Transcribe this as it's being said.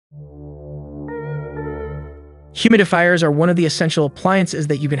Humidifiers are one of the essential appliances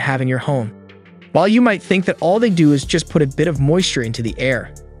that you can have in your home. While you might think that all they do is just put a bit of moisture into the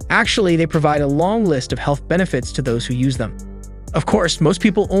air, actually they provide a long list of health benefits to those who use them. Of course, most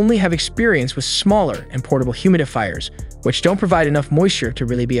people only have experience with smaller and portable humidifiers, which don't provide enough moisture to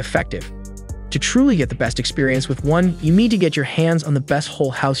really be effective. To truly get the best experience with one, you need to get your hands on the best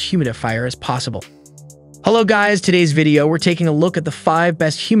whole house humidifier as possible. Hello guys, today's video we're taking a look at the 5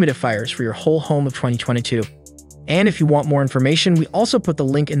 best humidifiers for your whole home of 2022. And if you want more information, we also put the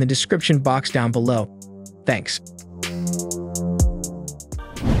link in the description box down below. Thanks.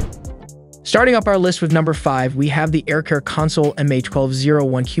 Starting up our list with number 5, we have the Aircare Console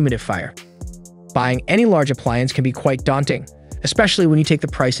MA1201 humidifier. Buying any large appliance can be quite daunting, especially when you take the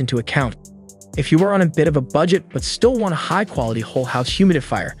price into account. If you are on a bit of a budget but still want a high-quality whole-house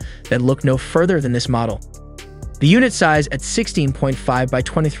humidifier, then look no further than this model. The unit size at 16.5 by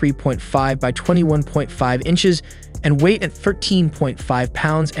 23.5 by 21.5 inches and weight at 13.5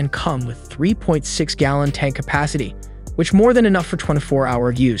 pounds and come with 3.6-gallon tank capacity, which more than enough for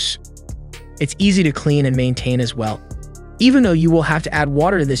 24-hour use. It's easy to clean and maintain as well. Even though you will have to add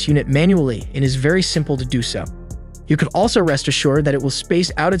water to this unit manually, it is very simple to do so. You could also rest assured that it will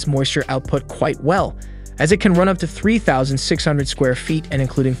space out its moisture output quite well, as it can run up to 3,600 square feet and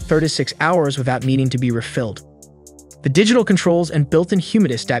including 36 hours without needing to be refilled. The digital controls and built-in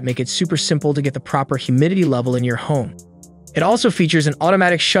humidistat make it super simple to get the proper humidity level in your home. It also features an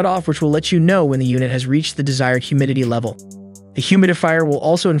automatic shutoff which will let you know when the unit has reached the desired humidity level. The humidifier will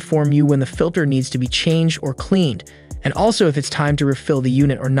also inform you when the filter needs to be changed or cleaned, and also if it's time to refill the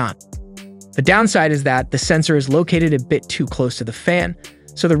unit or not. The downside is that the sensor is located a bit too close to the fan,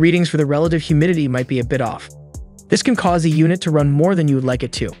 so the readings for the relative humidity might be a bit off. This can cause the unit to run more than you would like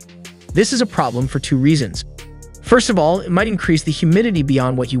it to. This is a problem for 2 reasons. First of all, it might increase the humidity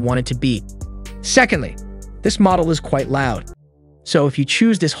beyond what you want it to be. Secondly, this model is quite loud. So if you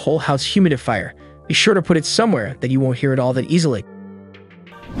choose this whole house humidifier, be sure to put it somewhere that you won't hear it all that easily.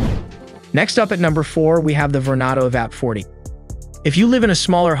 Next up at number 4, we have the Vornado Evap 40. If you live in a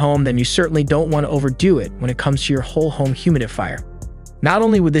smaller home, then you certainly don't want to overdo it when it comes to your whole home humidifier. Not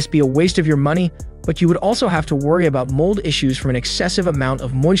only would this be a waste of your money, but you would also have to worry about mold issues from an excessive amount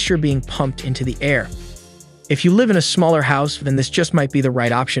of moisture being pumped into the air. If you live in a smaller house, then this just might be the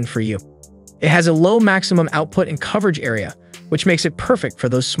right option for you. It has a low maximum output and coverage area, which makes it perfect for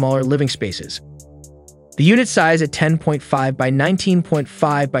those smaller living spaces. The unit size at 10.5 by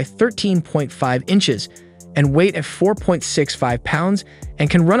 19.5 by 13.5 inches and weight at 4.65 pounds and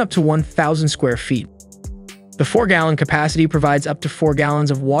can run up to 1,000 square feet. The 4-gallon capacity provides up to 4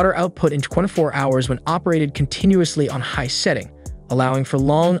 gallons of water output in 24 hours when operated continuously on high setting, allowing for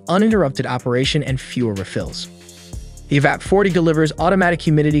long, uninterrupted operation and fewer refills. The Evap 40 delivers automatic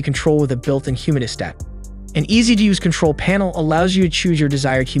humidity control with a built-in humidistat. An easy-to-use control panel allows you to choose your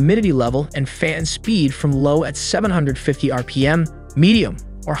desired humidity level and fan speed from low at 750 RPM, medium,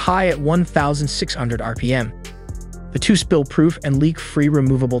 or high at 1,600 RPM. The 2 spill-proof and leak-free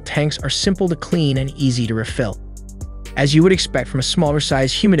removable tanks are simple to clean and easy to refill. As you would expect from a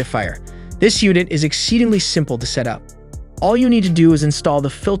smaller-sized humidifier, this unit is exceedingly simple to set up. All you need to do is install the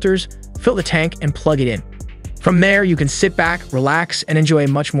filters, fill the tank, and plug it in. From there, you can sit back, relax, and enjoy a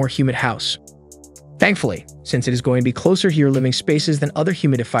much more humid house. Thankfully, since it is going to be closer to your living spaces than other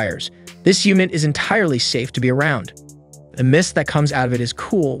humidifiers, this unit is entirely safe to be around. The mist that comes out of it is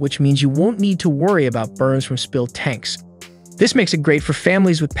cool, which means you won't need to worry about burns from spilled tanks. This makes it great for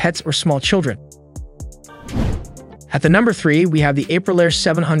families with pets or small children. At the number 3, we have the Aprilaire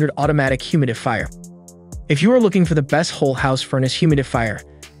 700 automatic humidifier. If you are looking for the best whole house furnace humidifier,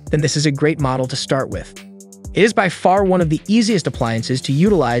 then this is a great model to start with. It is by far one of the easiest appliances to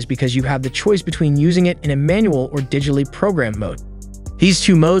utilize because you have the choice between using it in a manual or digitally programmed mode. These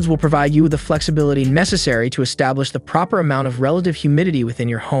 2 modes will provide you with the flexibility necessary to establish the proper amount of relative humidity within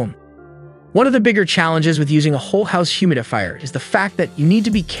your home. One of the bigger challenges with using a whole house humidifier is the fact that you need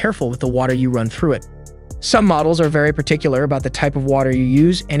to be careful with the water you run through it. Some models are very particular about the type of water you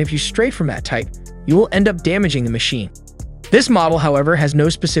use, and if you stray from that type, you will end up damaging the machine. This model, however, has no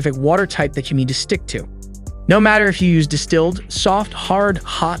specific water type that you need to stick to. No matter if you use distilled, soft, hard,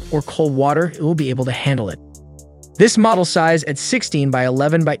 hot, or cold water, it will be able to handle it. This model size at 16 by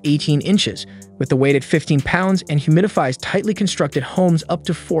 11 by 18 inches, with the weight at 15 pounds and humidifies tightly constructed homes up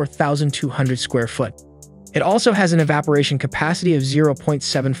to 4,200 square foot. It also has an evaporation capacity of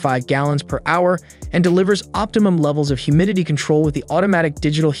 0.75 gallons per hour and delivers optimum levels of humidity control with the automatic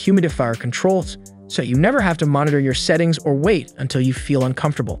digital humidifier controls, so you never have to monitor your settings or wait until you feel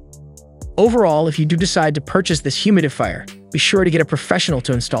uncomfortable. Overall, if you do decide to purchase this humidifier, be sure to get a professional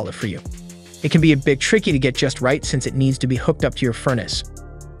to install it for you. It can be a bit tricky to get just right since it needs to be hooked up to your furnace.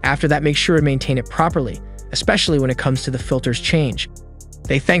 After that, make sure to maintain it properly, especially when it comes to the filter's change.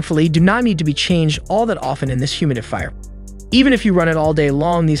 They thankfully do not need to be changed all that often in this humidifier. Even if you run it all day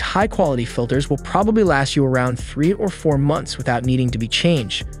long, these high-quality filters will probably last you around 3 or 4 months without needing to be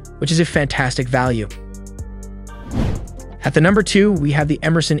changed, which is a fantastic value. At the number 2, we have the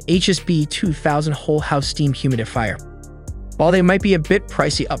Emerson HSB 2000 Whole House Steam Humidifier. While they might be a bit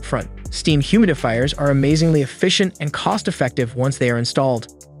pricey upfront, steam humidifiers are amazingly efficient and cost-effective once they are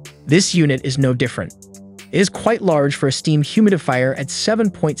installed. This unit is no different. It is quite large for a steam humidifier at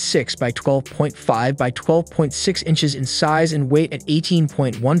 7.6 by 12.5 by 12.6 inches in size and weight at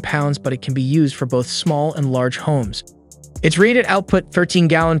 18.1 pounds, but it can be used for both small and large homes. Its rated output 13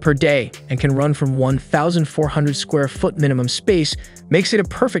 gallon per day and can run from 1,400 square foot minimum space makes it a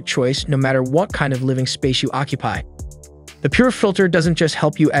perfect choice no matter what kind of living space you occupy. The pure filter doesn't just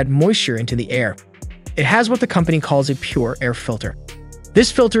help you add moisture into the air. It has what the company calls a pure air filter.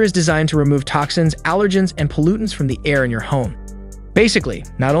 This filter is designed to remove toxins, allergens, and pollutants from the air in your home. Basically,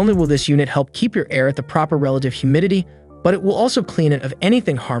 not only will this unit help keep your air at the proper relative humidity, but it will also clean it of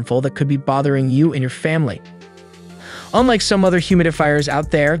anything harmful that could be bothering you and your family. Unlike some other humidifiers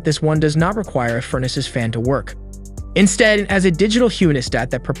out there, this one does not require a furnace's fan to work. Instead, it has a digital humidistat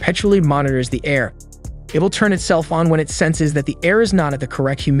that perpetually monitors the air. It will turn itself on when it senses that the air is not at the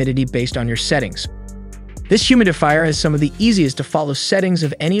correct humidity based on your settings. This humidifier has some of the easiest to follow settings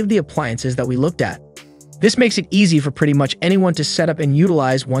of any of the appliances that we looked at. This makes it easy for pretty much anyone to set up and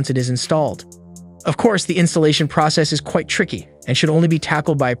utilize once it is installed. Of course, the installation process is quite tricky and should only be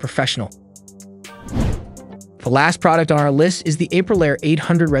tackled by a professional. The last product on our list is the Aprilaire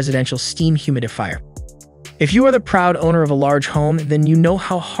 800 Residential Steam Humidifier. If you are the proud owner of a large home, then you know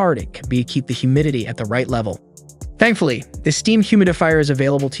how hard it can be to keep the humidity at the right level. Thankfully, this steam humidifier is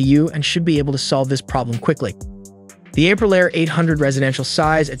available to you and should be able to solve this problem quickly. The Aprilaire 800 residential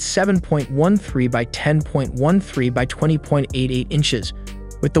size at 7.13 by 10.13 by 20.88 inches,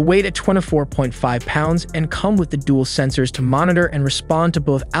 with the weight at 24.5 pounds and come with the dual sensors to monitor and respond to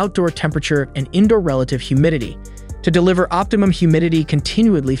both outdoor temperature and indoor relative humidity to deliver optimum humidity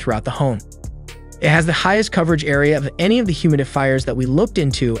continually throughout the home. It has the highest coverage area of any of the humidifiers that we looked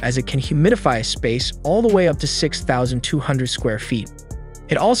into, as it can humidify a space all the way up to 6,200 square feet.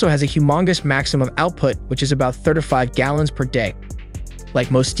 It also has a humongous maximum output, which is about 35 gallons per day. Like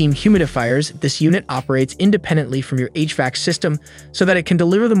most steam humidifiers, this unit operates independently from your HVAC system so that it can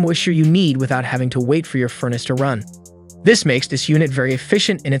deliver the moisture you need without having to wait for your furnace to run. This makes this unit very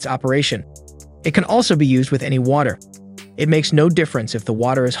efficient in its operation. It can also be used with any water. It makes no difference if the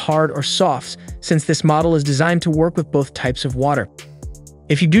water is hard or soft, since this model is designed to work with both types of water.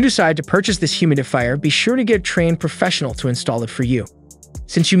 If you do decide to purchase this humidifier, be sure to get a trained professional to install it for you.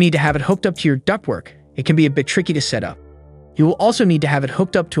 Since you need to have it hooked up to your ductwork, it can be a bit tricky to set up. You will also need to have it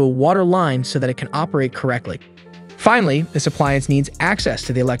hooked up to a water line so that it can operate correctly. Finally, this appliance needs access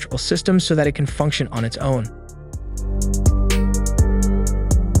to the electrical system so that it can function on its own.